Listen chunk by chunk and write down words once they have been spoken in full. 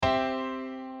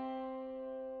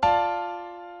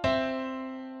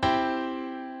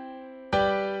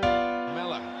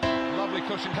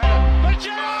cushioned header. But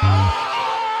you beauty!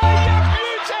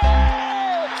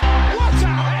 What a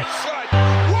head, son!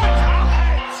 What a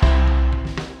head!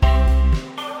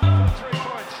 3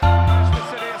 points. Manchester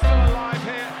City are still alive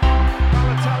here.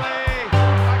 Balotelli,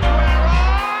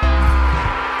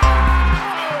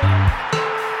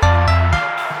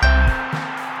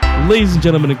 Aguero! Ladies and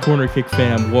gentlemen and Corner Kick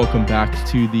fam, welcome back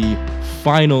to the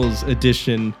finals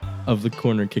edition of the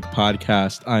Corner Kick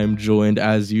podcast. I am joined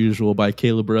as usual by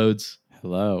Caleb Rhodes.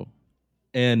 Hello.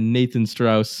 And Nathan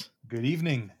Strauss. Good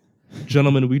evening.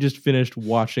 Gentlemen, we just finished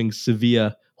watching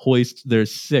Sevilla hoist their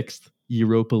 6th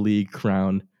Europa League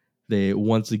crown. They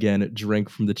once again drank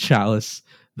from the chalice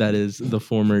that is the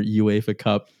former UEFA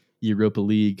Cup Europa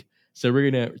League. So we're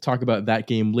going to talk about that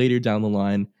game later down the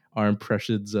line, our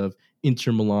impressions of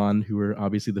Inter Milan, who are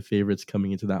obviously the favorites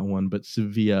coming into that one, but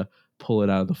Sevilla pull it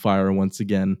out of the fire once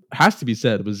again. Has to be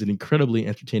said, it was an incredibly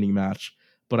entertaining match,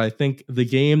 but I think the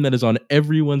game that is on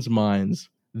everyone's minds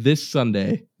this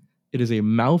Sunday, it is a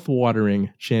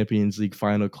mouth-watering Champions League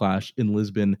final clash in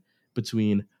Lisbon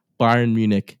between Bayern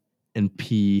Munich and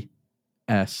PSG.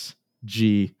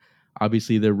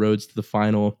 Obviously, their roads to the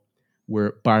final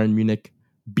were Bayern Munich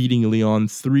beating Lyon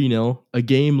 3-0, a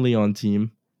game Lyon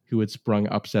team who had sprung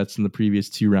upsets in the previous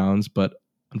 2 rounds, but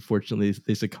unfortunately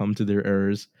they succumbed to their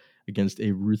errors against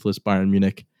a ruthless Bayern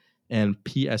Munich, and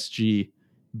PSG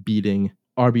beating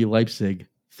RB Leipzig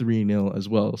 3-0 as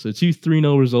well. So 2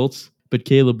 3-0 results. But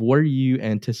Caleb, what are you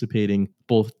anticipating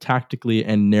both tactically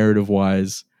and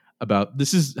narrative-wise about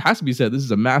this? Has to be said, this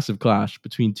is a massive clash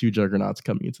between 2 juggernauts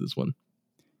coming into this one.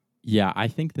 Yeah, I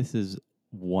think this is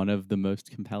one of the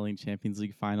most compelling Champions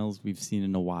League finals we've seen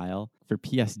in a while. For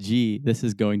PSG, this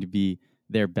is going to be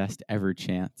their best ever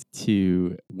chance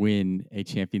to win a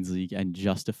Champions League and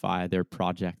justify their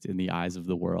project in the eyes of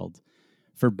the world.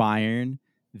 For Bayern,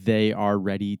 they are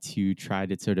ready to try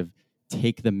to sort of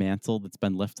take the mantle that's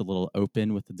been left a little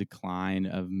open with the decline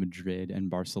of Madrid and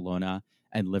Barcelona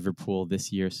and Liverpool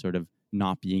this year sort of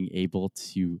not being able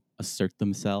to assert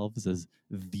themselves as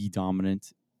the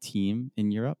dominant team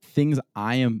in Europe. Things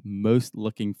I am most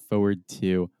looking forward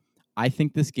to, I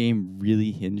think this game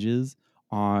really hinges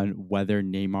on whether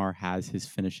Neymar has his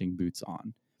finishing boots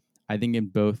on. I think in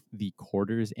both the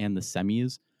quarters and the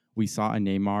semis, we saw a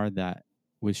Neymar that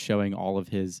was showing all of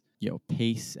his,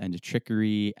 pace and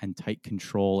trickery and tight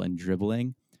control and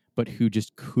dribbling, but who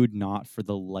just could not for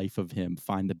the life of him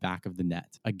find the back of the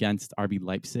net. Against RB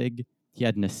Leipzig, he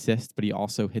had an assist, but he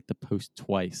also hit the post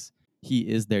twice. He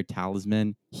is their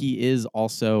talisman. He is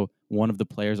also one of the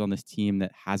players on this team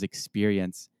that has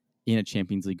experience in a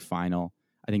Champions League final.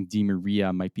 I think Di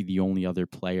Maria might be the only other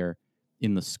player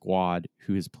in the squad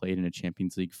who has played in a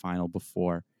Champions League final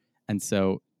before. And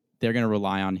so they're going to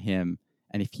rely on him.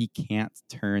 And if he can't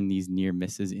turn these near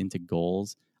misses into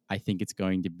goals, I think it's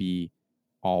going to be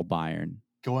all Bayern.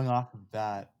 Going off of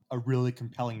that, a really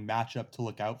compelling matchup to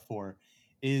look out for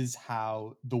is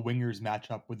how the wingers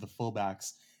match up with the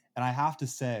fullbacks. And I have to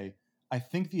say, I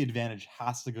think the advantage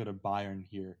has to go to Bayern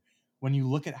here. When you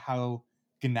look at how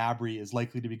Gnabry is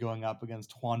likely to be going up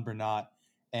against Juan Bernat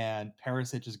and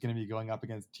Perisic is going to be going up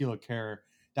against Thilo Kehrer,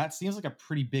 that seems like a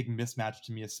pretty big mismatch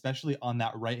to me, especially on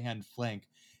that right-hand flank.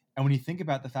 And when you think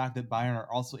about the fact that Bayern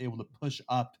are also able to push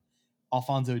up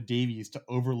Alphonso Davies to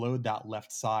overload that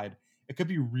left side, it could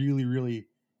be really, really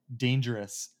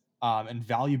dangerous and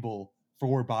valuable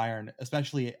for Bayern,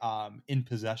 especially in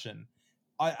possession.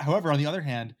 However, on the other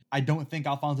hand, I don't think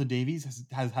Alphonso Davies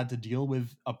has had to deal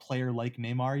with a player like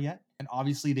Neymar yet. And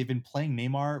obviously, they've been playing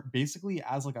Neymar basically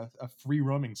as like a free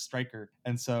roaming striker.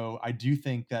 And so I do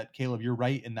think that, Caleb, you're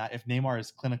right in that if Neymar is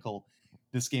clinical,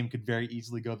 this game could very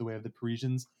easily go the way of the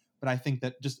Parisians. But I think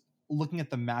that just looking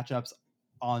at the matchups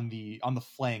on the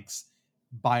flanks,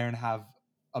 Bayern have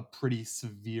a pretty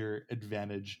severe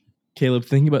advantage. Caleb,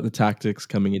 thinking about the tactics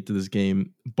coming into this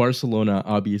game, Barcelona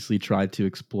obviously tried to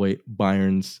exploit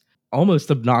Bayern's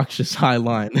almost obnoxious high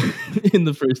line in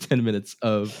the first 10 minutes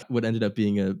of what ended up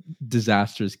being a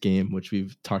disastrous game, which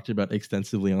we've talked about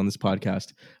extensively on this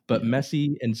podcast. But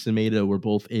Messi and Semedo were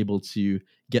both able to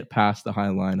get past the high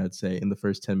line, I'd say, in the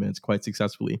first 10 minutes quite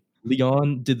successfully.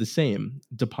 Lyon did the same.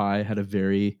 Depay had a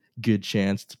very good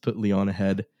chance to put Lyon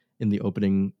ahead in the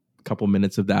opening couple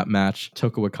minutes of that match.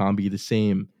 Toko Ekambi the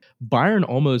same. Bayern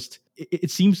almost, it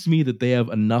seems to me that they have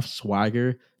enough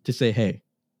swagger to say, hey,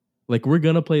 like, we're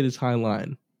going to play this high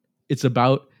line. It's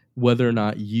about whether or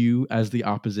not you as the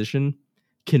opposition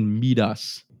can meet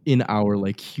us in our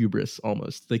hubris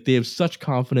almost. Like, they have such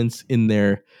confidence in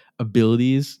their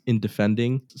abilities in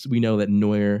defending. So we know that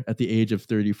Neuer at the age of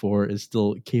 34 is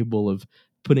still capable of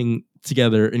putting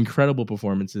together incredible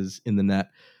performances in the net.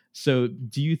 So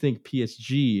do you think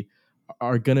PSG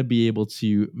are going to be able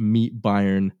to meet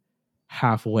Bayern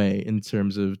halfway in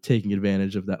terms of taking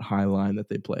advantage of that high line that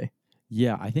they play?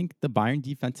 Yeah, I think the Bayern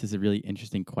defense is a really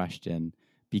interesting question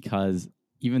because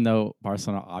even though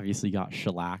Barcelona obviously got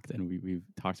shellacked, and we've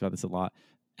talked about this a lot,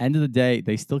 end of the day,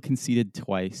 they still conceded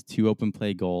twice, 2 open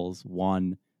play goals,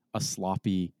 one a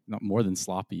sloppy, not more than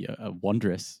sloppy, a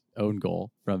wondrous own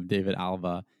goal from David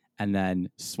Alba, and then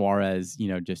Suarez,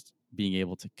 just being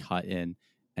able to cut in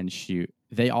and shoot.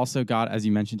 They also got, as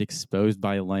you mentioned, exposed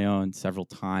by Leon several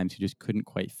times, who just couldn't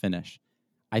quite finish.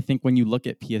 I think when you look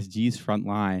at PSG's front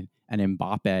line and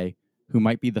Mbappe, who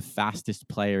might be the fastest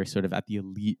player sort of at the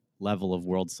elite level of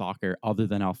world soccer, other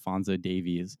than Alphonso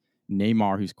Davies,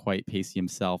 Neymar, who's quite pacey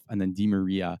himself, and then Di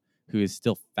Maria, who is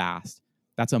still fast.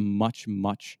 That's a much,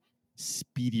 much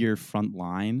speedier front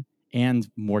line and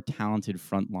more talented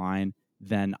front line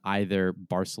than either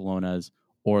Barcelona's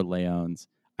or Leon's,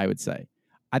 I would say.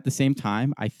 At the same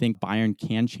time, I think Bayern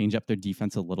can change up their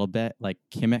defense a little bit. Like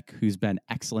Kimmich, who's been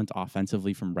excellent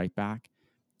offensively from right back,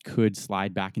 could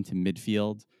slide back into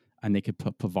midfield, and they could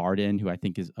put Pavard in, who I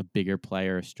think is a bigger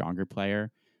player, a stronger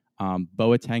player.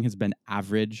 Boateng has been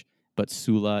average, but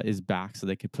Sula is back, so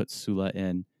they could put Sula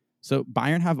in. So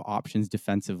Bayern have options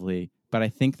defensively, but I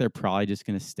think they're probably just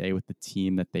going to stay with the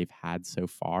team that they've had so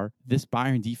far. This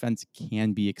Bayern defense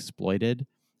can be exploited,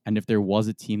 and if there was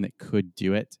a team that could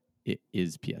do it, it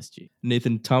is PSG.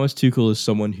 Nathan, Thomas Tuchel is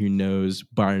someone who knows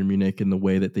Bayern Munich in the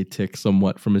way that they tick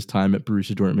somewhat from his time at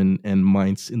Borussia Dortmund and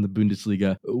Mainz in the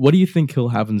Bundesliga. What do you think he'll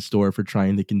have in store for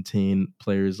trying to contain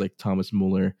players like Thomas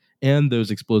Muller and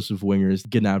those explosive wingers,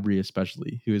 Gnabry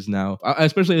especially, who is now,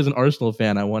 especially as an Arsenal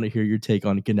fan, I want to hear your take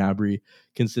on Gnabry,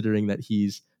 considering that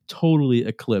he's totally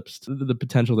eclipsed the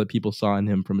potential that people saw in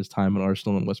him from his time at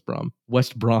Arsenal and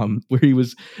West Brom, where he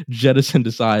was jettisoned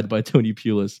aside by Tony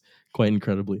Pulis quite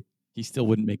incredibly. He still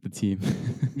wouldn't make the team.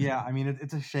 Yeah, I mean,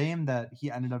 it's a shame that he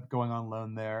ended up going on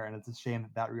loan there, and it's a shame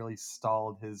that that really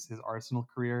stalled his Arsenal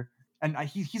career. And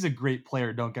he's a great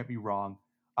player, don't get me wrong.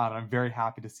 I'm very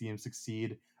happy to see him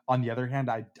succeed. On the other hand,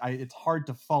 it's hard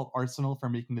to fault Arsenal for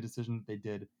making the decision that they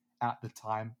did at the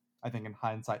time. I think in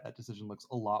hindsight, that decision looks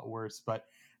a lot worse, but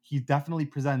he definitely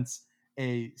presents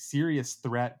a serious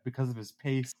threat because of his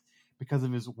pace, because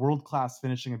of his world-class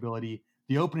finishing ability.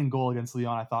 The opening goal against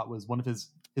Lyon, I thought, was one of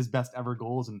his best ever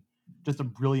goals, and just a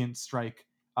brilliant strike,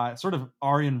 sort of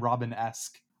Arjen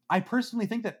Robben-esque. I personally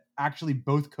think that actually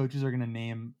both coaches are going to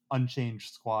name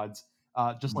unchanged squads,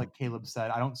 just like Caleb said.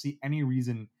 I don't see any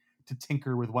reason to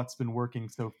tinker with what's been working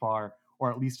so far,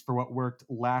 or at least for what worked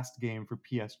last game for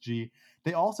PSG.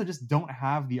 They also just don't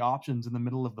have the options in the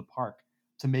middle of the park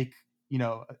to make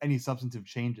any substantive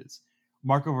changes.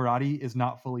 Marco Verratti is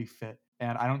not fully fit,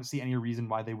 and I don't see any reason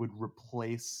why they would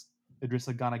replace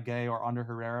Idrissa Gana Gueye or Ander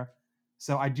Herrera.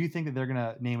 So I do think that they're going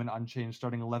to name an unchanged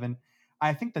starting 11.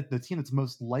 I think that the team that's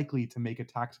most likely to make a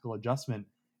tactical adjustment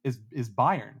is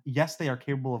Bayern. Yes, they are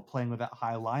capable of playing with that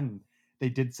high line, and they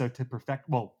did so to perfect.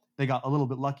 Well, they got a little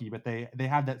bit lucky, but they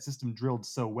have that system drilled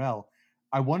so well.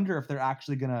 I wonder if they're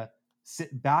actually going to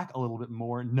sit back a little bit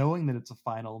more, knowing that it's a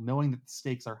final, knowing that the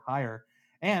stakes are higher,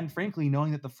 and frankly,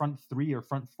 knowing that the front three or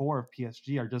front four of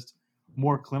PSG are just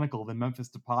more clinical than Memphis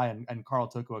Depay and Karl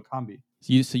Toko Ekambi.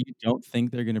 So you don't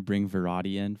think they're going to bring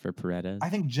Verratti in for Paredes? I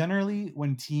think generally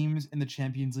when teams in the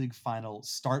Champions League final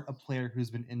start a player who's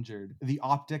been injured, the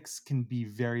optics can be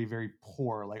very, very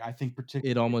poor. Like I think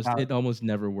particularly it almost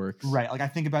never works. Right. Like I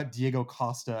think about Diego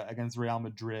Costa against Real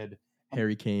Madrid,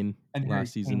 Harry Kane and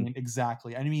last season. Kane,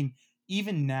 exactly. And I mean,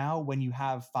 even now when you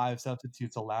have 5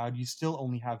 substitutes allowed, you still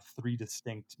only have 3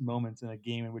 distinct moments in a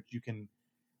game in which you can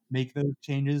make those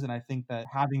changes. And I think that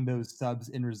having those subs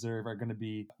in reserve are going to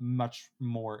be much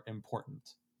more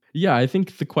important. Yeah, I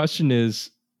think the question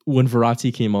is, when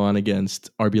Verratti came on against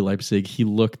RB Leipzig,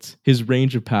 his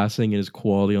range of passing and his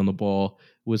quality on the ball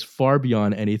was far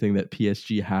beyond anything that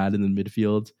PSG had in the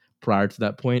midfield prior to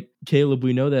that point. Caleb,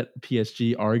 we know that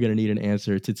PSG are going to need an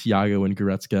answer to Thiago and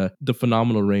Goretzka, the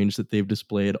phenomenal range that they've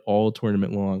displayed all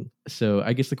tournament long. So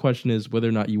I guess the question is whether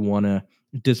or not you want to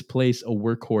displace a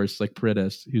workhorse like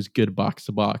Paredes, who's good box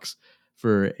to box,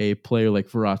 for a player like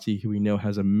Verratti, who we know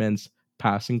has immense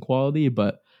passing quality,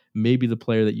 but maybe the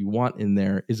player that you want in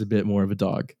there is a bit more of a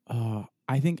dog.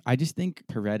 I just think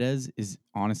Paredes is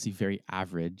honestly very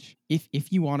average.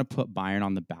 If you want to put Bayern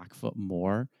on the back foot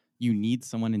more, you need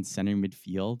someone in center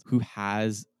midfield who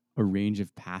has a range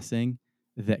of passing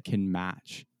that can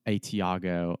match a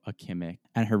Thiago, a Kimmich,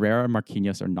 and Herrera and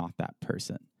Marquinhos are not that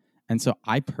person. And so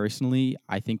I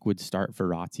think would start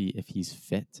Verratti if he's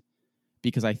fit,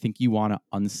 because I think you want to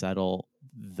unsettle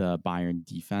the Bayern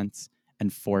defense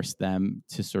and force them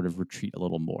to sort of retreat a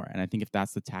little more. And I think if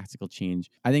that's the tactical change,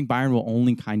 I think Bayern will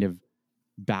only kind of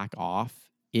back off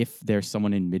if there's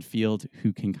someone in midfield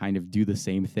who can kind of do the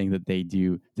same thing that they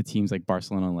do to teams like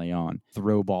Barcelona and Lyon,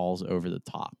 throw balls over the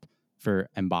top for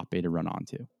Mbappe to run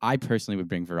onto. I personally would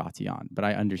bring Verratti on, but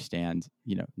I understand,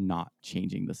 not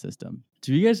changing the system.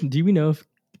 Do we know if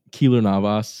Keylor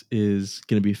Navas is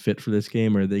going to be fit for this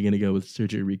game, or are they going to go with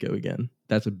Sergio Rico again?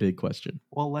 That's a big question.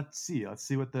 Well, let's see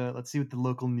what the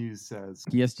local news says.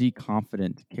 PSG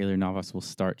confident Keylor Navas will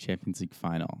start Champions League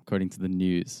final, according to the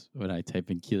news when I type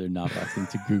in Keylor Navas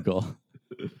into Google.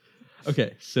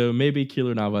 Okay, so maybe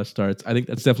Keylor Navas starts. I think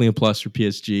that's definitely a plus for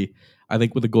PSG. I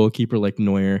think with a goalkeeper like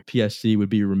Neuer, PSG would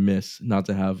be remiss not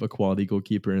to have a quality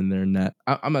goalkeeper in their net.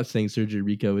 I'm not saying Sergio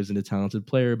Rico isn't a talented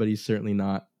player, but he's certainly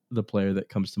not the player that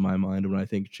comes to my mind when I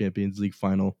think Champions League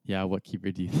final. Yeah, what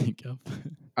keeper do you think of?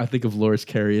 I think of Loris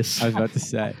Karius. I was about to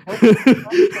say.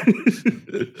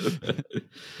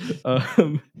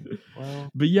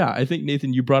 But yeah, I think,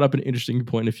 Nathan, you brought up an interesting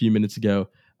point a few minutes ago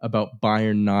about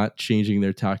Bayern not changing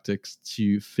their tactics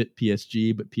to fit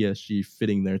PSG, but PSG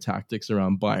fitting their tactics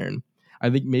around Bayern. I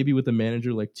think maybe with a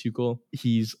manager like Tuchel,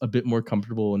 he's a bit more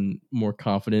comfortable and more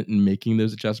confident in making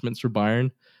those adjustments for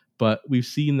Bayern. But we've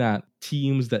seen that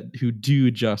teams who do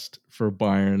adjust for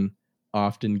Bayern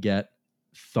often get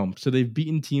thumped. So they've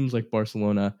beaten teams like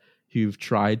Barcelona who've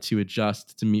tried to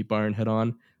adjust to meet Bayern head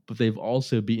on, but they've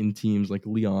also beaten teams like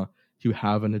Lyon who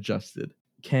haven't adjusted.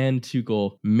 Can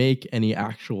Tuchel make any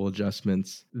actual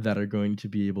adjustments that are going to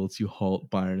be able to halt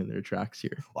Bayern in their tracks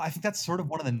here? Well, I think that's sort of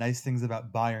one of the nice things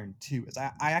about Bayern too, is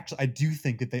I do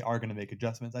think that they are going to make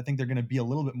adjustments. I think they're going to be a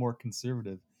little bit more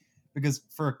conservative, because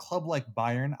for a club like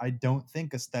Bayern, I don't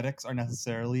think aesthetics are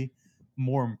necessarily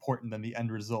more important than the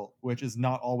end result, which is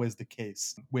not always the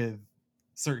case with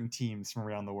certain teams from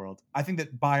around the world. I think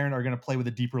that Bayern are going to play with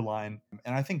a deeper line,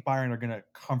 and I think Bayern are going to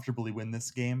comfortably win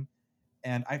this game.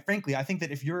 And I think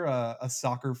that if you're a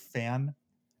soccer fan,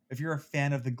 if you're a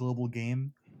fan of the global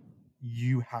game,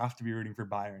 you have to be rooting for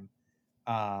Bayern.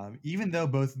 Even though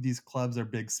both of these clubs are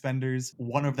big spenders,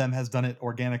 one of them has done it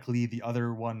organically, the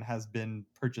other one has been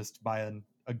purchased by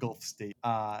a Gulf state.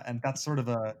 And that's sort of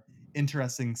a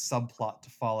interesting subplot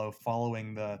to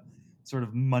following the sort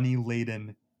of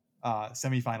money-laden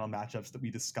semifinal matchups that we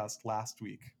discussed last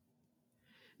week.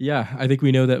 Yeah, I think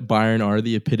we know that Bayern are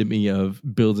the epitome of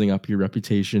building up your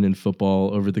reputation in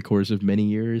football over the course of many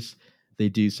years. They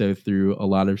do so through a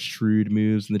lot of shrewd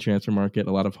moves in the transfer market,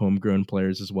 a lot of homegrown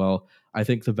players as well. I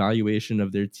think the valuation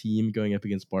of their team going up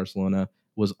against Barcelona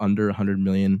was under 100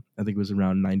 million. I think it was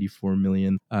around 94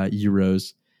 million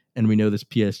euros. And we know this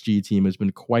PSG team has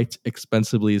been quite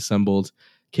expensively assembled.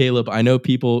 Caleb, I know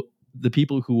the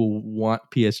people who will want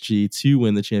PSG to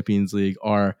win the Champions League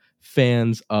are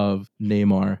fans of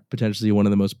Neymar, potentially one of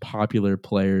the most popular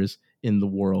players in the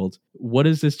world. What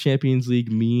does this Champions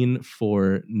League mean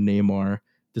for Neymar?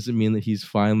 Does it mean that he's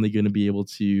finally going to be able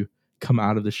to come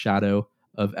out of the shadow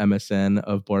of MSN,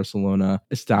 of Barcelona,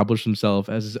 establish himself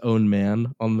as his own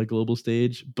man on the global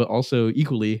stage? But also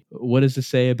equally, what does this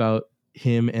say about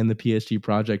him and the PSG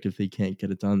project if they can't get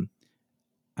it done?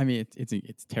 I mean,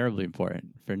 it's terribly important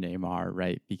for Neymar,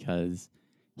 right? Because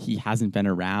he hasn't been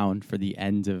around for the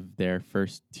end of their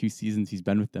first 2 seasons he's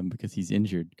been with them because he's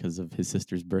injured because of his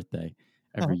sister's birthday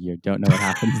every year. Don't know what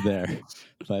happens there,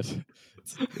 but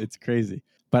it's crazy.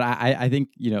 But I think,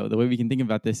 the way we can think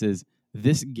about this is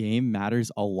this game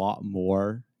matters a lot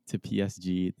more to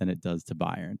PSG than it does to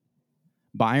Bayern.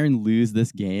 Bayern lose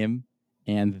this game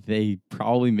and they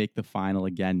probably make the final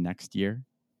again next year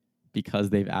because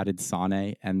they've added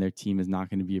Sané and their team is not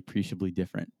going to be appreciably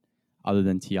different, other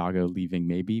than Thiago leaving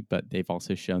maybe, but they've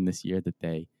also shown this year that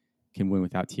they can win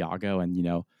without Thiago,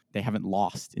 and, they haven't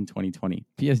lost in 2020.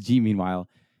 PSG, meanwhile,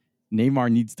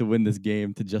 Neymar needs to win this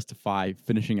game to justify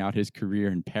finishing out his career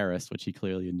in Paris, which he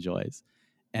clearly enjoys.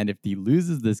 And if he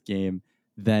loses this game,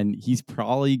 then he's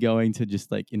probably going to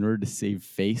just, in order to save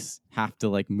face, have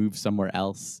to, move somewhere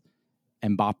else.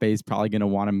 Mbappe is probably going to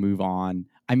want to move on.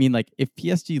 I mean, if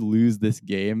PSG lose this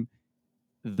game,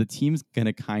 the team's going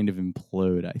to kind of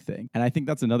implode, I think. And I think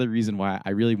that's another reason why I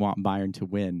really want Bayern to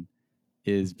win,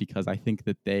 is because I think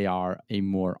that they are a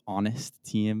more honest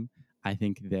team. I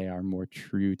think they are more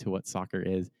true to what soccer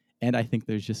is. And I think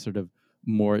there's just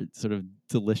more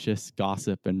delicious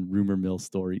gossip and rumor mill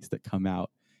stories that come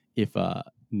out if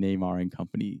Neymar and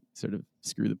company sort of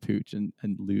screw the pooch and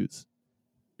lose.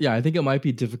 Yeah, I think it might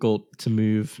be difficult to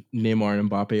move Neymar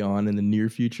and Mbappe on in the near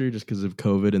future just because of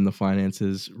COVID and the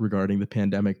finances regarding the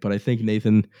pandemic. But I think,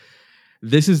 Nathan,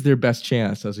 this is their best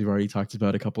chance, as we've already talked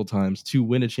about a couple times, to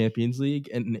win a Champions League.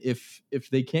 And if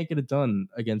they can't get it done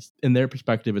against, in their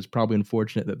perspective, it's probably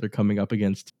unfortunate that they're coming up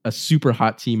against a super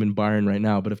hot team in Bayern right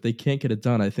now. But if they can't get it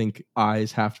done, I think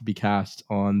eyes have to be cast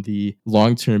on the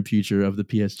long-term future of the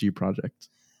PSG project.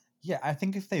 Yeah, I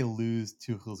think if they lose,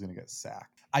 Tuchel's going to get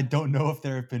sacked. I don't know if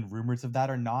there have been rumors of that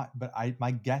or not, but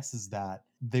my guess is that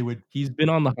they would. He's been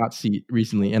on the hot seat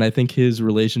recently, and I think his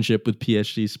relationship with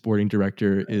PSG's sporting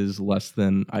director is less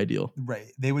than ideal.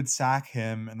 Right. They would sack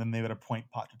him, and then they would appoint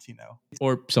Pochettino.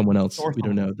 Or someone else. Or We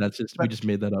don't someone. know. That's just, we just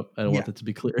made that up. I don't want that to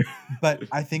be clear. But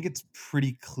I think it's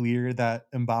pretty clear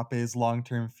that Mbappe's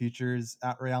long-term future is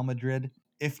at Real Madrid.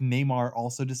 If Neymar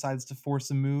also decides to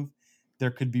force a move,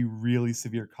 there could be really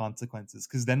severe consequences,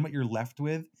 because then what you're left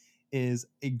with is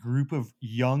a group of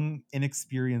young,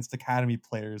 inexperienced academy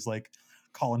players like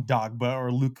Colin Dagba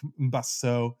or Luke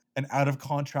Mbasso, and out of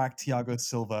contract Thiago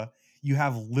Silva. You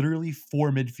have literally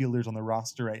 4 midfielders on the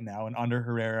roster right now, and Ander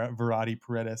Herrera, Verratti,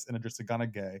 Paredes, and Idrissa Gana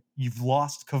Gueye. You've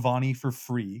lost Cavani for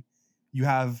free. You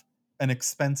have an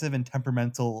expensive and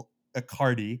temperamental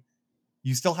Icardi.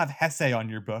 You still have Hesse on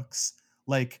your books.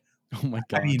 Like, Oh my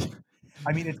God.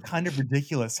 I mean, it's kind of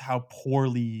ridiculous how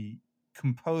poorly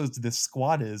composed this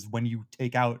squad is when you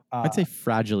take out. I'd say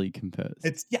fragilely composed.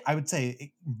 I would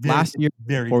say Last year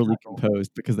very poorly fragile.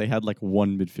 composed because they had like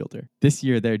one midfielder. This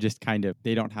year they're just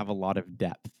they don't have a lot of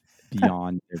depth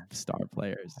beyond their star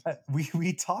players.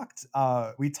 We talked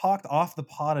off the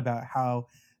pod about how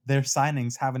their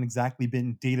signings haven't exactly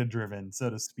been data driven, so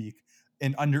to speak.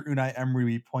 And under Unai Emery,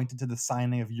 we pointed to the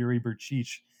signing of Yuri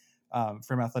Bercic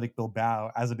from Athletic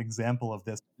Bilbao as an example of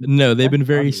this. No, they've been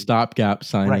very stopgap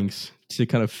signings to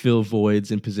kind of fill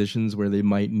voids in positions where they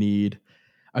might need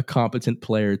a competent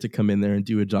player to come in there and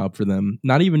do a job for them.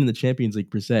 Not even in the Champions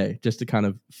League per se, just to kind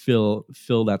of fill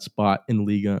that spot in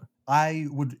Liga. I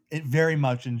would very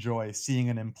much enjoy seeing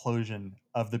an implosion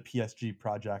of the PSG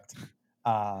project.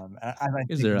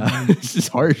 This is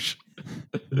harsh.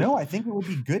 No, I think it would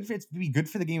be good. It'd be good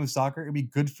for the game of soccer. It'd be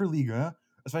good for Liga,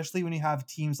 especially when you have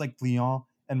teams like Lyon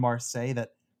and Marseille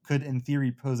that could, in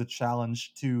theory, pose a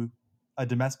challenge to a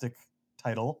domestic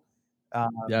title.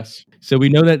 Yes. So we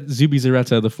know that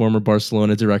Zubizarreta, the former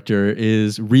Barcelona director,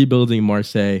 is rebuilding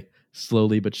Marseille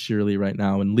slowly but surely right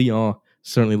now. And Lyon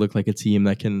certainly look like a team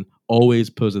that can always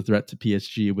pose a threat to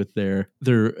PSG with their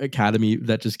academy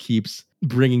that just keeps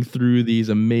bringing through these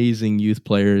amazing youth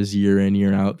players year in,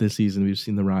 year out. This season, we've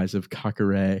seen the rise of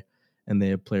Caqueret, and they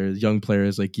have young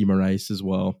players like Guimaraes as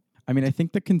well. I mean, I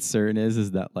think the concern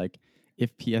is that like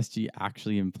if PSG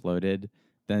actually imploded,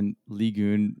 then Ligue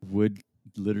 1 would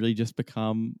literally just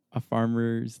become a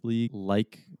farmers league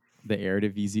like the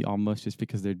Eredivisie almost, just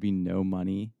because there'd be no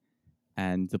money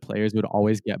and the players would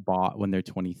always get bought when they're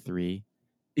 23.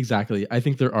 Exactly. I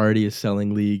think they're already a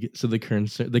selling league. So the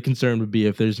concern would be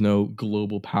if there's no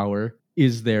global power,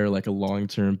 is there like a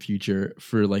long-term future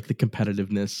for like the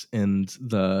competitiveness and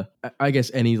the, I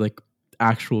guess, any like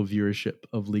actual viewership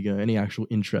of Liga, any actual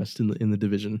interest in the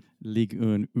division? Ligue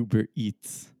 1 Uber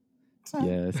Eats.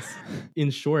 Yes.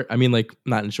 In short, I mean, like,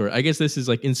 not in short, I guess this is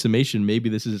like in summation, maybe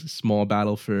this is a small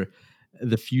battle for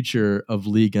the future of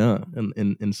Liga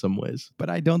in some ways. But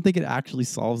I don't think it actually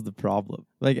solves the problem.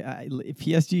 Like, if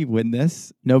PSG win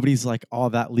this, nobody's like, oh,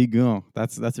 that Ligue 1,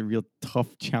 that's a real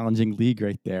tough, challenging league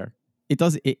right there. It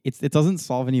doesn't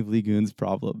solve any of Ligue 1's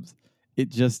problems. It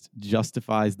just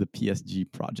justifies the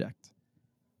PSG project,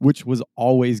 which was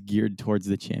always geared towards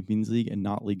the Champions League and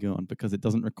not Ligue 1, because it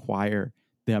doesn't require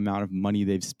the amount of money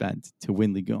they've spent to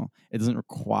win Ligue 1. It doesn't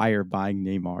require buying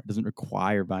Neymar. It doesn't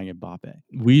require buying Mbappe.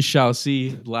 We shall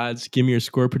see. Lads, give me your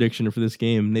score prediction for this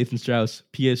game. Nathan Strauss,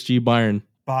 PSG, Bayern.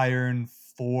 Bayern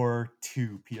 4-2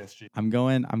 PSG. I'm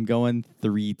going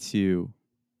 3-2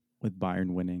 with Bayern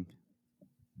winning.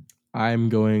 I'm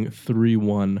going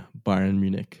 3-1 Bayern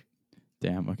Munich.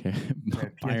 Damn, okay. Yeah,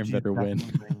 Bayern PSG better win.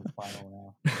 definitely the final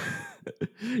now.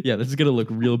 Yeah, this is going to look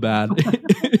real bad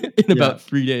in about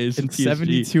 3 days. In PSG.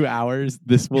 72 hours,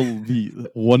 this will be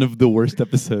one of the worst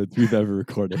episodes we've ever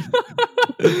recorded.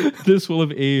 This will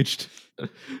have aged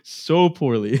so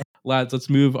poorly. Lads, let's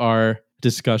move our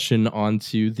discussion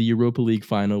onto the Europa League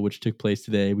final, which took place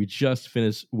today. We just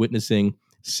finished witnessing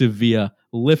Sevilla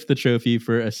lift the trophy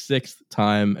for a 6th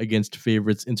time against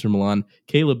favorites Inter Milan.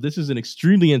 Caleb, this is an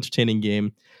extremely entertaining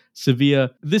game.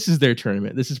 Sevilla, this is their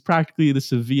tournament. This is practically the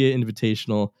Sevilla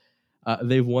Invitational.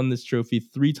 They've won this trophy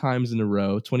 3 times in a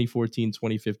row, 2014,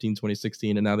 2015,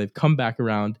 2016, and now they've come back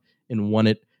around and won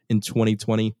it in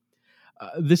 2020.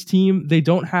 This team, they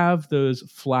don't have those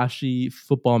flashy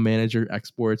football manager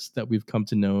exports that we've come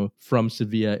to know from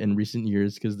Sevilla in recent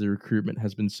years because the recruitment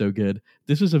has been so good.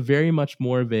 This was a very much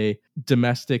more of a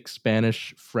domestic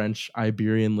Spanish, French,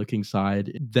 Iberian looking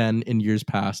side than in years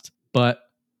past. But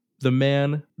the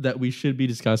man that we should be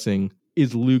discussing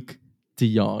is Luke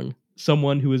de Jong,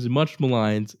 someone who is much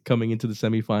maligned coming into the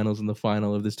semifinals and the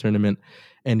final of this tournament,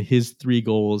 and his 3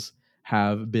 goals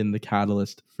have been the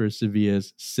catalyst for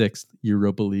Sevilla's 6th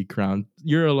Europa League crown.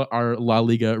 You're our La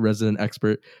Liga resident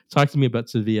expert. Talk to me about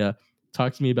Sevilla.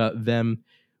 Talk to me about them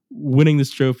winning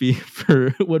this trophy for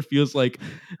what feels like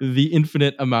the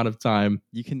infinite amount of time.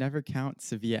 You can never count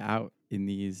Sevilla out in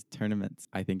these tournaments.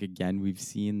 I think, again, we've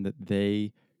seen that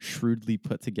they shrewdly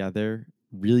put together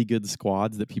really good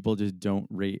squads that people just don't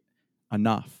rate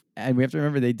enough. And we have to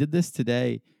remember they did this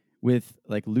today with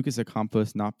like Lucas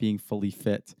Ocampos not being fully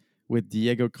fit, with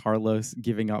Diego Carlos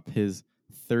giving up his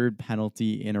 3rd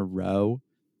penalty in a row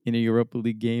in a Europa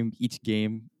League game. Each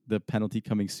game, the penalty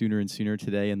coming sooner and sooner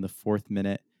today in the 4th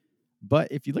minute. But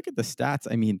if you look at the stats,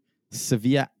 I mean,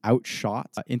 Sevilla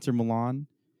outshot Inter Milan.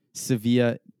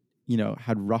 Sevilla,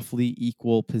 had roughly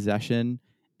equal possession.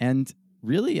 And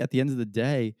really, at the end of the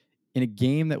day, in a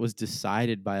game that was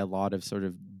decided by a lot of sort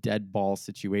of dead ball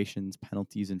situations,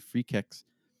 penalties, and free kicks,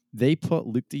 they put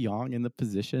Luke de Jong in the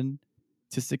position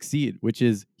to succeed, which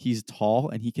is he's tall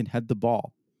and he can head the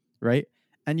ball, right?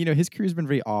 And, his career's been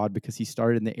very odd because he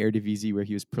started in the Eredivisie where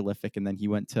he was prolific, and then he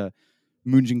went to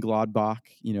Mönchengladbach,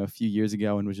 a few years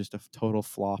ago and was just a total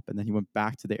flop. And then he went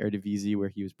back to the Eredivisie where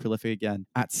he was prolific again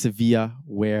at Sevilla,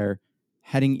 where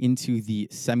heading into the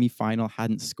semifinal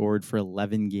hadn't scored for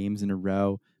 11 games in a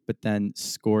row, but then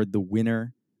scored the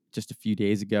winner just a few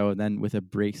days ago, and then with a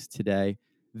brace today.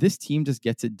 This team just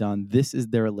gets it done. This is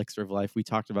their elixir of life. We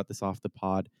talked about this off the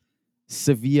pod.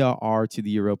 Sevilla are to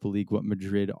the Europa League what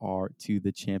Madrid are to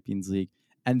the Champions League.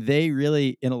 And they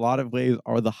really, in a lot of ways,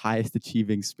 are the highest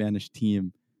achieving Spanish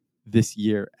team this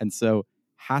year. And so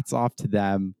hats off to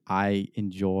them. I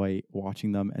enjoy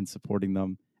watching them and supporting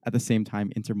them. At the same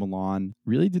time, Inter Milan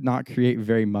really did not create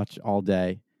very much all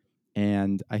day.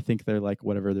 And I think they're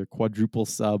their quadruple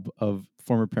sub of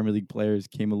former Premier League players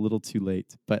came a little too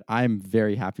late. But I'm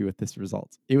very happy with this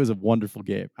result. It was a wonderful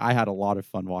game. I had a lot of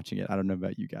fun watching it. I don't know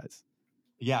about you guys.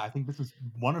 Yeah, I think this was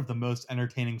one of the most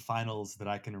entertaining finals that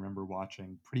I can remember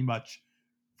watching, pretty much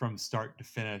from start to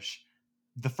finish.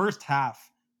 The first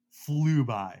half flew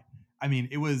by. I mean,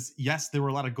 it was, yes, there were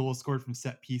a lot of goals scored from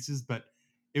set pieces, but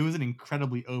it was an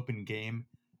incredibly open game.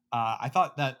 I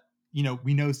thought that,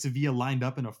 we know Sevilla lined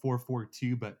up in a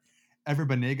 4-4-2, but Ever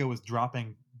Banega was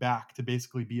dropping back to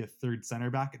basically be a 3rd center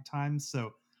back at times.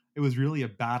 So it was really a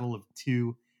battle of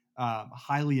 2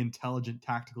 highly intelligent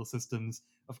tactical systems,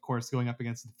 of course, going up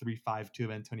against the 3-5-2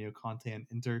 of Antonio Conte and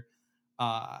Inter.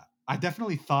 I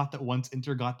definitely thought that once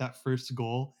Inter got that first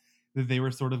goal, that they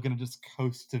were sort of going to just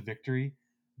coast to victory.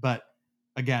 But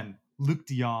again, Luke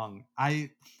de Jong,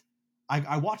 I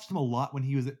watched him a lot when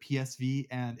he was at PSV,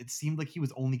 and it seemed like he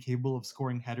was only capable of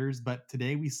scoring headers. But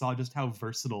today we saw just how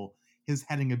versatile his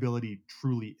heading ability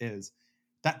truly is.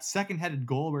 That second headed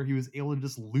goal where he was able to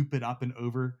just loop it up and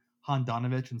over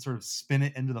Handanovic and sort of spin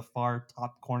it into the far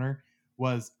top corner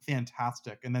was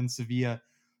fantastic. And then Sevilla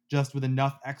just with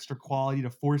enough extra quality to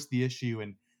force the issue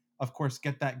and, of course,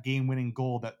 get that game-winning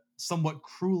goal that somewhat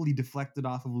cruelly deflected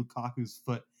off of Lukaku's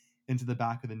foot into the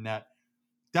back of the net.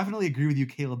 Definitely agree with you,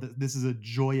 Caleb, that this is a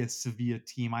joyous Sevilla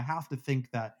team. I have to think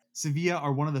that Sevilla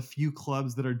are one of the few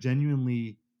clubs that are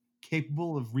genuinely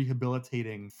capable of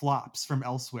rehabilitating flops from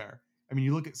elsewhere. I mean,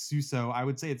 you look at Suso, I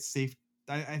would say it's safe.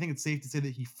 I think it's safe to say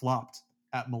that he flopped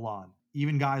at Milan.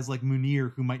 Even guys like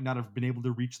Munir, who might not have been able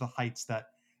to reach the heights that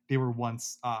they were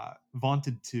once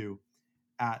vaunted to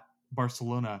at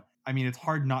Barcelona. I mean, it's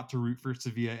hard not to root for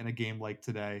Sevilla in a game like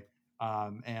today.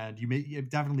 And it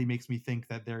definitely makes me think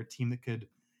that they're a team that could,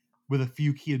 with a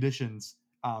few key additions,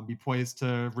 be poised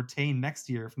to retain next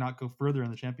year, if not go further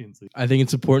in the Champions League. I think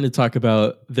it's important to talk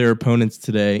about their opponents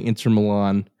today, Inter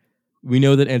Milan. We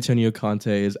know that Antonio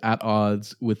Conte is at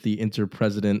odds with the Inter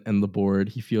president and the board.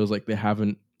 He feels like they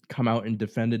haven't come out and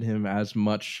defended him as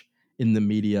much in the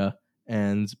media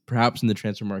and perhaps in the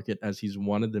transfer market as he's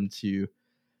wanted them to.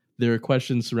 There are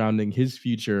questions surrounding his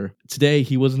future. Today,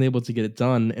 he wasn't able to get it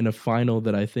done in a final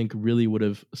that I think really would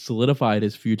have solidified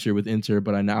his future with Inter.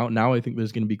 But now I think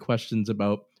there's going to be questions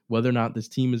about whether or not this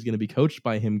team is going to be coached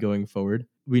by him going forward.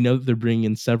 We know that they're bringing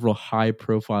in several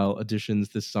high-profile additions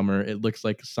this summer. It looks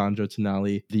like Sandro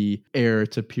Tonali, the heir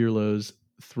to Pirlo's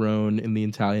throne in the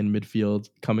Italian midfield,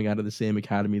 coming out of the same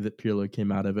academy that Pirlo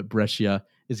came out of at Brescia,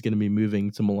 is going to be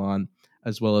moving to Milan,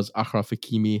 as well as Achraf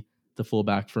Hakimi, the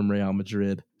fullback from Real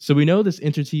Madrid. So we know this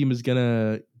Inter team is going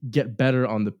to get better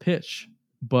on the pitch,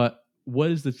 but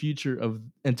what is the future of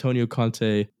Antonio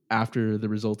Conte after the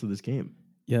result of this game?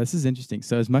 Yeah, this is interesting.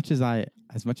 So as much as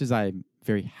I'm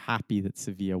very happy that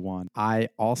Sevilla won, I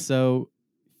also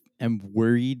am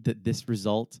worried that this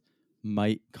result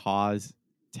might cause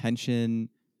tension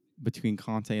between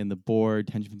Conte and the board,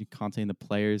 tension between Conte and the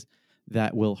players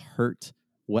that will hurt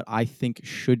what I think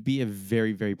should be a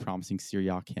very, very promising Serie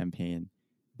A campaign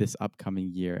this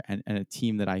upcoming year, and a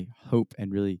team that I hope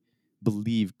and really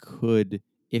believe could,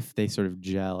 if they sort of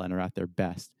gel and are at their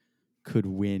best, could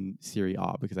win Serie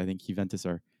A, because I think Juventus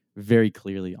are very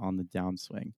clearly on the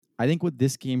downswing. I think what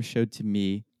this game showed to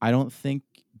me, I don't think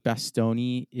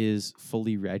Bastoni is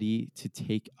fully ready to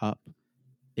take up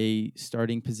a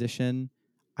starting position.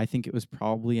 I think it was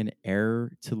probably an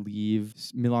error to leave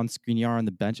Milan Skriniar on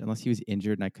the bench, unless he was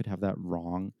injured, and I could have that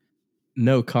wrong.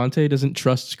 No, Conte doesn't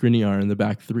trust Skriniar in the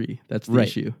back three. That's the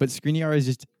issue. But Skriniar is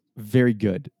just very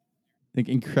good, like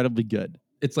incredibly good.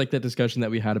 It's like that discussion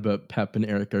that we had about Pep and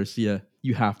Eric Garcia.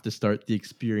 You have to start the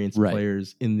experienced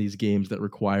players in these games that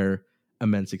require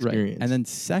immense experience. And then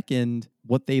second,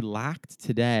 what they lacked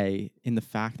today in the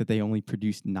fact that they only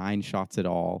produced 9 shots at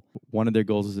all. One of their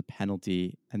goals was a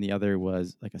penalty, and the other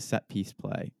was like a set piece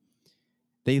play.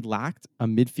 They lacked a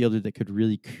midfielder that could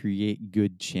really create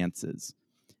good chances.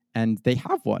 And they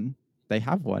have one.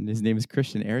 His name is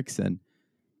Christian Eriksen.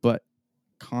 But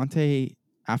Conte,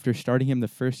 after starting him the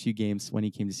first few games when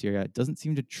he came to Serie A, doesn't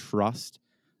seem to trust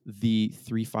the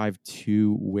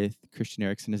 3-5-2 with Christian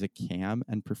Eriksen as a cam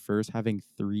and prefers having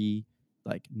 3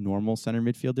 like normal center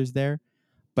midfielders there.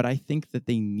 But I think that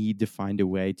they need to find a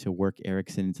way to work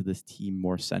Eriksen into this team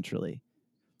more centrally,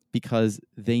 because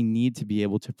they need to be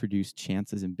able to produce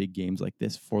chances in big games like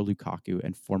this for Lukaku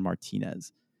and for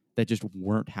Martinez that just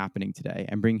weren't happening today.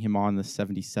 And bringing him on the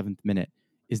 77th minute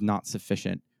is not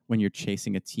sufficient when you're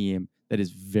chasing a team that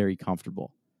is very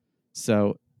comfortable.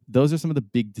 So those are some of the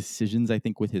big decisions I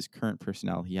think with his current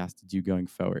personnel he has to do going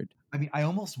forward. I mean, I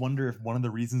almost wonder if one of the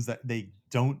reasons that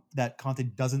that Conte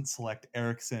doesn't select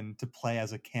Eriksen to play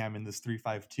as a cam in this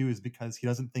 3-5-2 is because he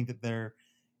doesn't think that there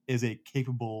is a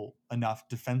capable enough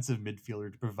defensive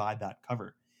midfielder to provide that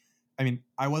cover. I mean,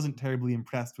 I wasn't terribly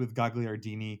impressed with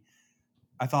Gagliardini.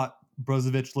 I thought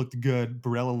Brozovic looked good,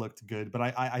 Barella looked good, but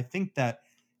I think that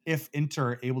if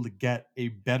Inter are able to get a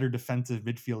better defensive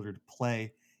midfielder to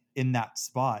play in that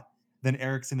spot, then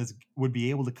Eriksen would be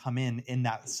able to come in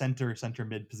that center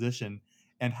mid position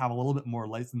and have a little bit more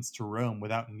license to roam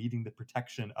without needing the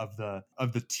protection of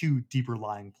the 2 deeper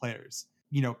lying players.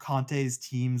 You know, Conte's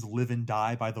teams live and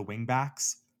die by the wing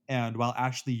backs, and while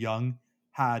Ashley Young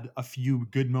had a few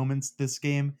good moments this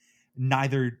game,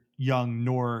 neither Young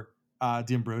nor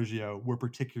D'Ambrosio were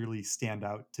particularly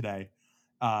standout today.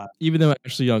 Even though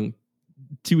Ashley Young,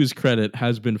 to his credit,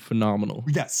 has been phenomenal.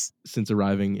 Yes. Since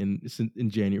arriving in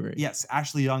January. Yes,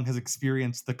 Ashley Young has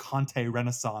experienced the Conte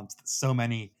renaissance that so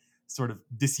many sort of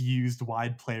disused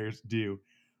wide players do.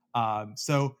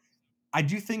 So I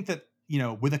do think that, you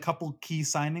know, with a couple key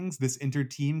signings, this Inter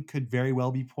team could very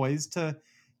well be poised to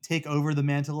take over the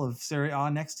mantle of Serie A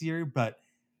next year, but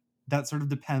that sort of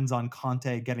depends on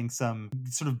Conte getting some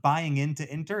sort of buying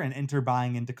into Inter and Inter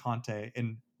buying into Conte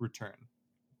in return.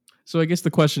 So I guess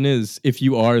the question is, if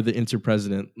you are the Inter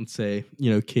president, let's say,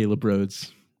 you know, Caleb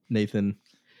Rhodes, Nathan,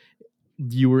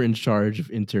 you were in charge of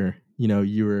Inter, you know,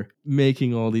 you were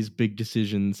making all these big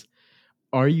decisions.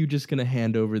 Are you just going to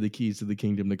hand over the keys to the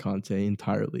kingdom to Conte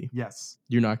entirely? Yes.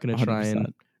 You're not going to try 100%.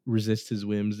 and resist his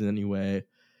whims in any way.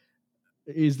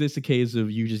 Is this a case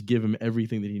of you just give him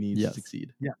everything that he needs to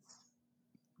succeed? Yes.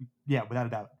 Yeah, without a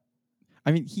doubt.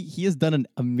 I mean, he has done an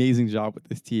amazing job with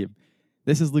this team.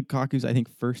 This is Lukaku's, I think,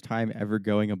 first time ever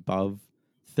going above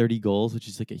 30 goals, which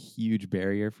is like a huge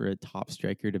barrier for a top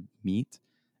striker to meet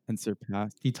and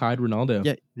surpass. He tied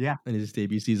Ronaldo in his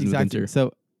debut season with Inter.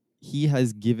 So he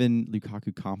has given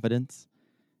Lukaku confidence.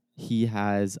 He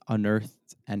has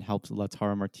unearthed and helped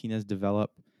Lautaro Martinez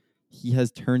develop. He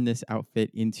has turned this outfit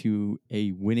into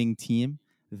a winning team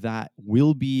that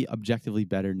will be objectively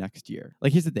better next year.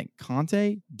 Like, here's the thing.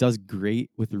 Conte does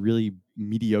great with really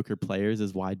mediocre players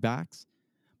as wide backs,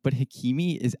 but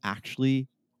Hakimi is actually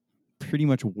pretty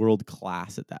much world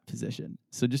class at that position.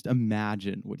 So just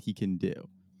imagine what he can do.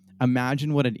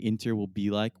 Imagine what an Inter will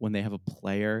be like when they have a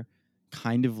player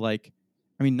kind of like,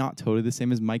 I mean, not totally the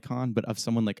same as Maicon, but of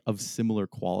someone like of similar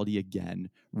quality again,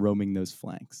 roaming those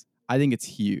flanks. I think it's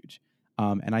huge.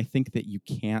 And I think that you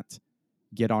can't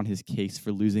get on his case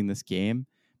for losing this game,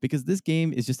 because this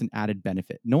game is just an added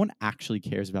benefit. No one actually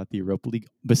cares about the Europa League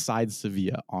besides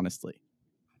Sevilla, honestly.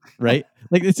 right?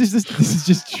 Like this is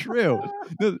just true.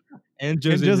 No, And and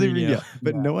Jose Jose Mourinho. Mourinho,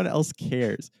 but no one else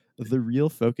cares. The real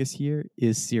focus here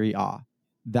is Serie A.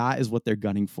 That is what they're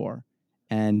gunning for,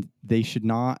 and they should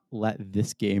not let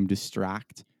this game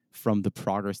distract from the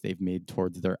progress they've made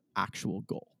towards their actual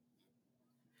goal.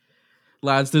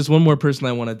 Lads, there's one more person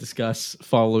I want to discuss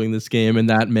following this game, and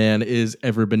that man is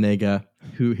Ever Banega,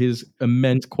 who his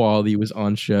immense quality was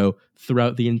on show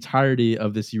throughout the entirety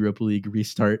of this Europa League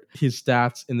restart. His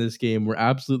stats in this game were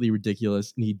absolutely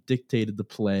ridiculous, and he dictated the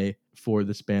play for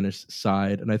the Spanish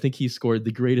side. And I think he scored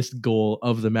the greatest goal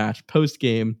of the match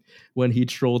post-game when he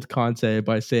trolled Conte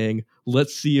by saying,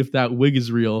 "Let's see if that wig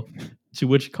is real," to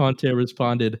which Conte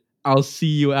responded, "I'll see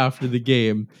you after the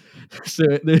game." So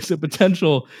there's a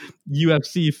potential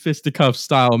UFC fisticuff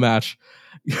style match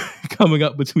coming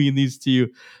up between these two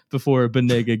before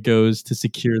Banega goes to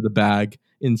secure the bag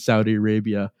in Saudi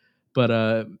Arabia.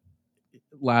 But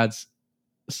lads,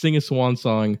 sing a swan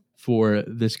song for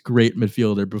this great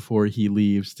midfielder before he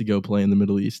leaves to go play in the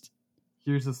Middle East.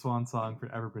 Here's a swan song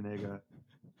for Ever Banega.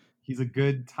 He's a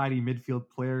good, tidy midfield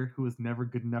player who was never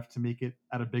good enough to make it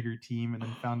at a bigger team and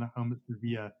then found a home at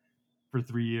Sevilla for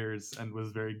 3 years and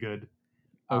was very good.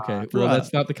 Okay, well, bruh,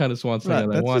 that's not the kind of swan song that I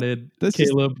that's wanted. That's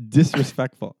Caleb, just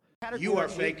disrespectful. You are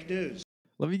fake news.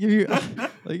 Let me give you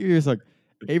a song.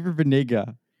 Ever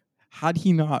Banega, had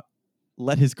he not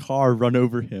let his car run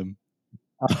over him,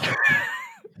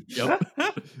 Yep.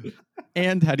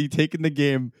 and had he taken the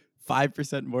game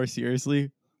 5% more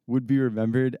seriously, would be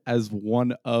remembered as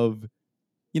one of,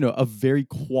 a very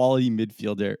quality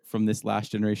midfielder from this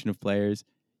last generation of players.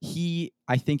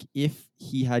 I think if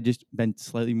he had just been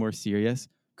slightly more serious,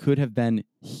 could have been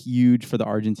huge for the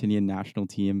Argentinian national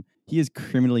team. He is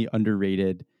criminally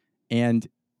underrated, and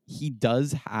he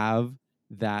does have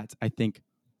that, I think,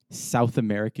 South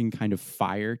American kind of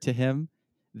fire to him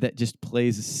that just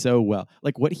plays so well.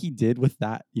 Like what he did with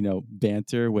that,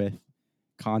 banter with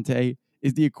Conte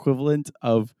is the equivalent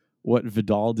of what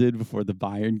Vidal did before the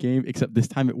Bayern game, except this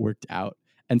time it worked out.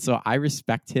 And so I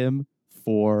respect him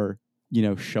for,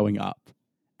 showing up.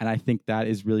 And I think that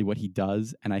is really what he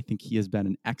does. And I think he has been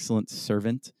an excellent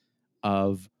servant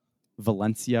of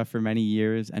Valencia for many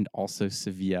years and also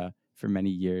Sevilla for many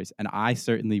years. And I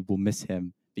certainly will miss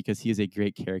him because he is a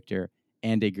great character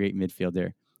and a great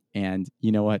midfielder. And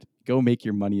you know what? Go make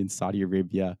your money in Saudi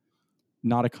Arabia.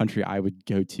 Not a country I would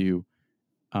go to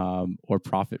or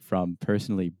profit from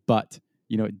personally, but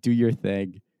do your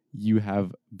thing. You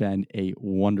have been a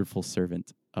wonderful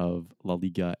servant of La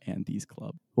Liga and these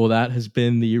clubs. Well, that has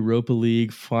been the Europa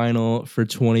League final for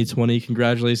 2020.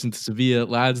 Congratulations to Sevilla.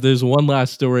 Lads, there's one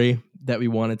last story that we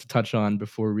wanted to touch on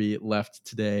before we left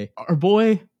today. Our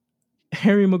boy,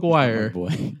 Harry Maguire,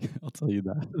 Boy, I'll tell you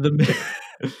that.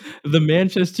 the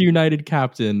Manchester United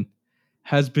captain,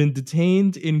 has been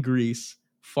detained in Greece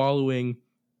following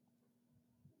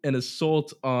an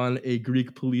assault on a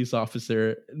Greek police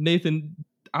officer. Nathan,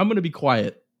 I'm going to be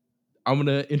quiet. I'm going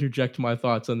to interject my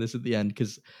thoughts on this at the end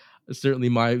because certainly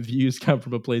my views come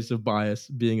from a place of bias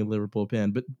being a Liverpool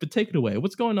fan. But take it away.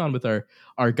 What's going on with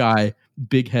our guy,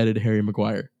 big-headed Harry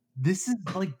Maguire? This is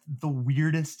like the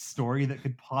weirdest story that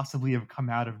could possibly have come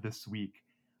out of this week.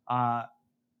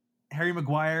 Harry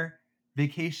Maguire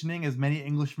vacationing, as many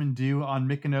Englishmen do, on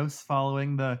Mykonos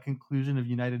following the conclusion of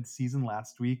United's season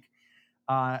last week.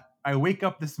 I wake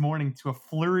up this morning to a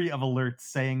flurry of alerts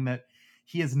saying that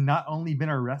he has not only been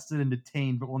arrested and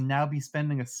detained, but will now be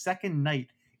spending a second night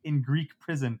in Greek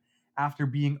prison after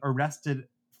being arrested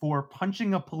for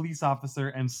punching a police officer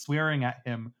and swearing at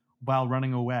him while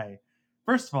running away.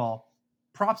 First of all,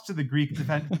 props to the Greek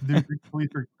defense. The Greek police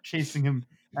for chasing him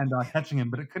and catching him,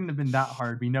 but it couldn't have been that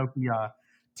hard. We know he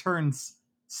turns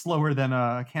slower than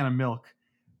a can of milk,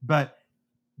 but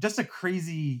just a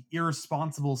crazy,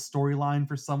 irresponsible storyline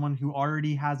for someone who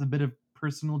already has a bit of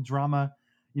personal drama.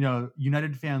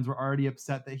 United fans were already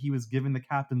upset that he was given the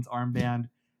captain's armband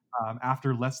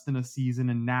after less than a season,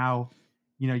 and now,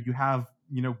 you have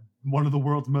one of the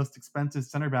world's most expensive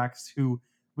center backs who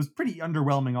was pretty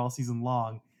underwhelming all season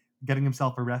long, getting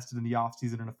himself arrested in the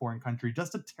offseason in a foreign country.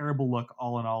 Just a terrible look,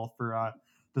 all in all, for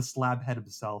the slab head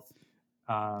himself.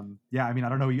 I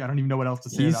don't know. I don't even know what else to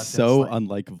say. He's about so this.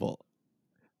 unlikable.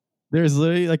 There's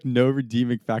literally no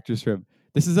redeeming factors for him.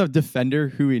 This is a defender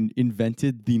who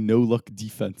invented the no-look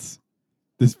defense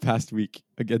this past week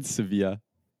against Sevilla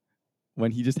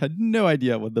when he just had no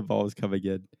idea when the ball was coming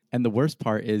in. And the worst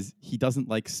part is he doesn't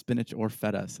like spinach or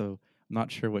feta, so I'm not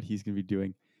sure what he's going to be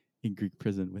doing in Greek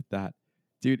prison with that.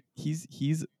 Dude,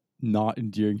 he's not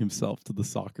endearing himself to the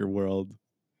soccer world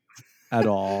at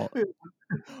all.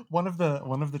 One of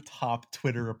the top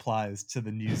Twitter replies to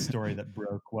the news story that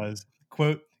broke was,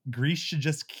 quote, Greece should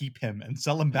just keep him and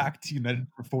sell him back to United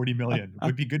for 40 million.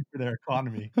 Would be good for their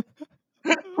economy.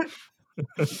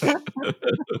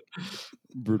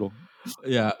 Brutal.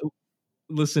 Yeah.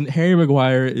 Listen, Harry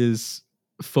Maguire is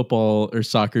football or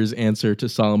soccer's answer to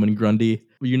Solomon Grundy.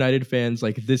 United fans,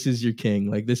 like, this is your king.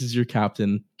 Like, this is your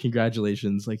captain.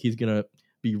 Congratulations. Like, he's going to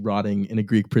be rotting in a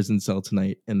Greek prison cell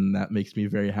tonight, and that makes me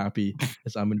very happy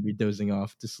as I'm going to be dozing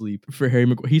off to sleep. For Harry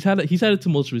Maguire, he's had a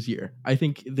tumultuous year. I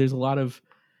think there's a lot of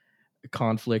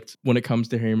conflict when it comes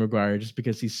to Harry Maguire just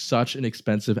because he's such an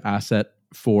expensive asset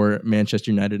for Manchester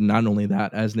United. And not only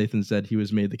that, as Nathan said, he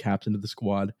was made the captain of the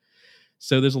squad.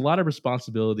 So there's a lot of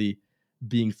responsibility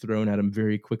being thrown at him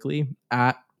very quickly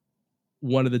at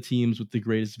one of the teams with the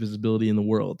greatest visibility in the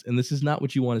world. And this is not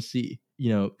what you want to see.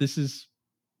 You know, this is,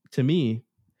 to me,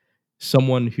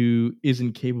 someone who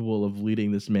isn't capable of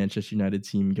leading this Manchester United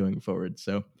team going forward.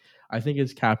 So I think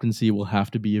his captaincy will have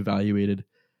to be evaluated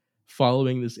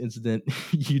following this incident.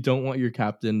 You don't want your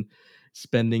captain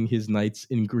spending his nights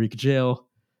in Greek jail.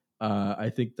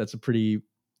 I think that's a pretty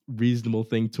reasonable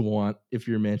thing to want if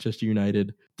you're Manchester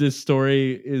United. This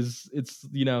story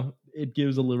it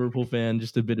gives a Liverpool fan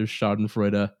just a bit of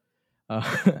schadenfreude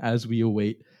as we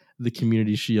await the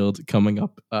Community Shield coming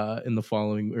up in the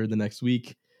following or the next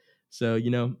week. So,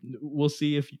 we'll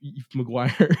see if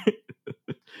Maguire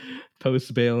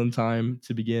posts bail in time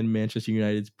to begin Manchester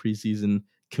United's preseason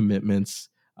commitments.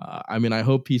 I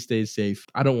hope he stays safe.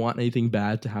 I don't want anything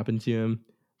bad to happen to him,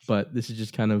 but this is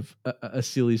just kind of a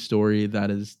silly story that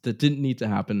didn't need to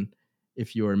happen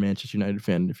if you're a Manchester United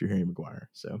fan, if you're Harry Maguire.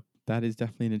 So that is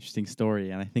definitely an interesting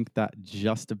story, and I think that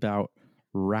just about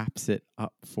wraps it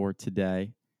up for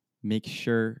today. Make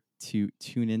sure to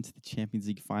tune into the Champions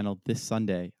League final this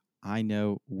Sunday. I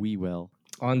know we will.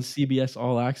 On CBS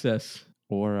All Access.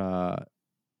 Or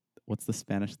what's the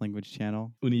Spanish language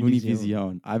channel?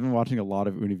 Univision. I've been watching a lot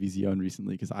of Univision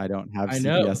recently because I don't have CBS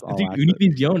know. All Dude, Access.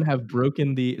 Univision have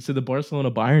broken the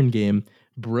Barcelona Bayern game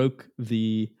broke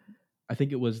I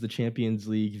think it was the Champions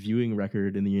League viewing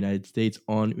record in the United States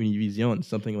on Univision.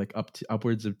 Something like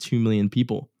upwards of 2 million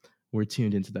people were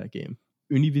tuned into that game.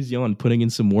 Univision putting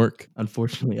in some work,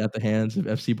 unfortunately, at the hands of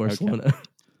FC Barcelona. Okay.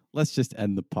 Let's just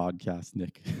end the podcast,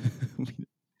 Nick.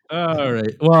 All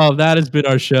right. Well, that has been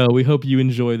our show. We hope you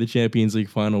enjoy the Champions League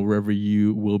final wherever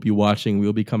you will be watching.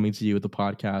 We'll be coming to you with the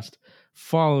podcast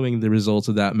following the results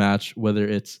of that match, whether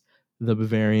it's the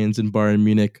Bavarians and Bayern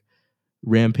Munich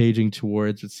rampaging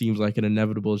towards what seems like an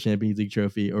inevitable Champions League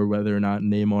trophy, or whether or not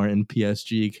Neymar and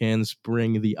PSG can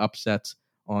spring the upset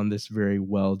on this very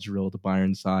well-drilled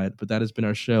Bayern side. But that has been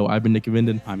our show. I've been Nick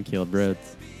Vinden. I'm Caleb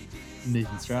Rhodes.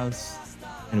 Nathan Strauss.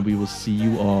 And we will see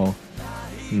you all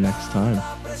next time.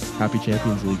 Happy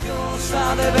Champions League. De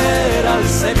ver al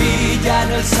Sevilla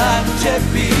en el Sánchez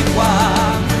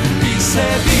Pizjuán. Y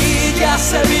Sevilla,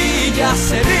 Sevilla,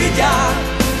 Sevilla,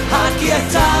 aquí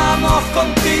estamos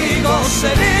contigo,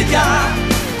 Sevilla,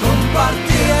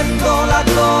 compartiendo la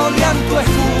gloria en tu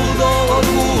escudo,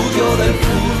 orgullo del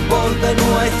fútbol de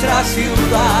nuestra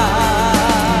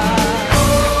ciudad.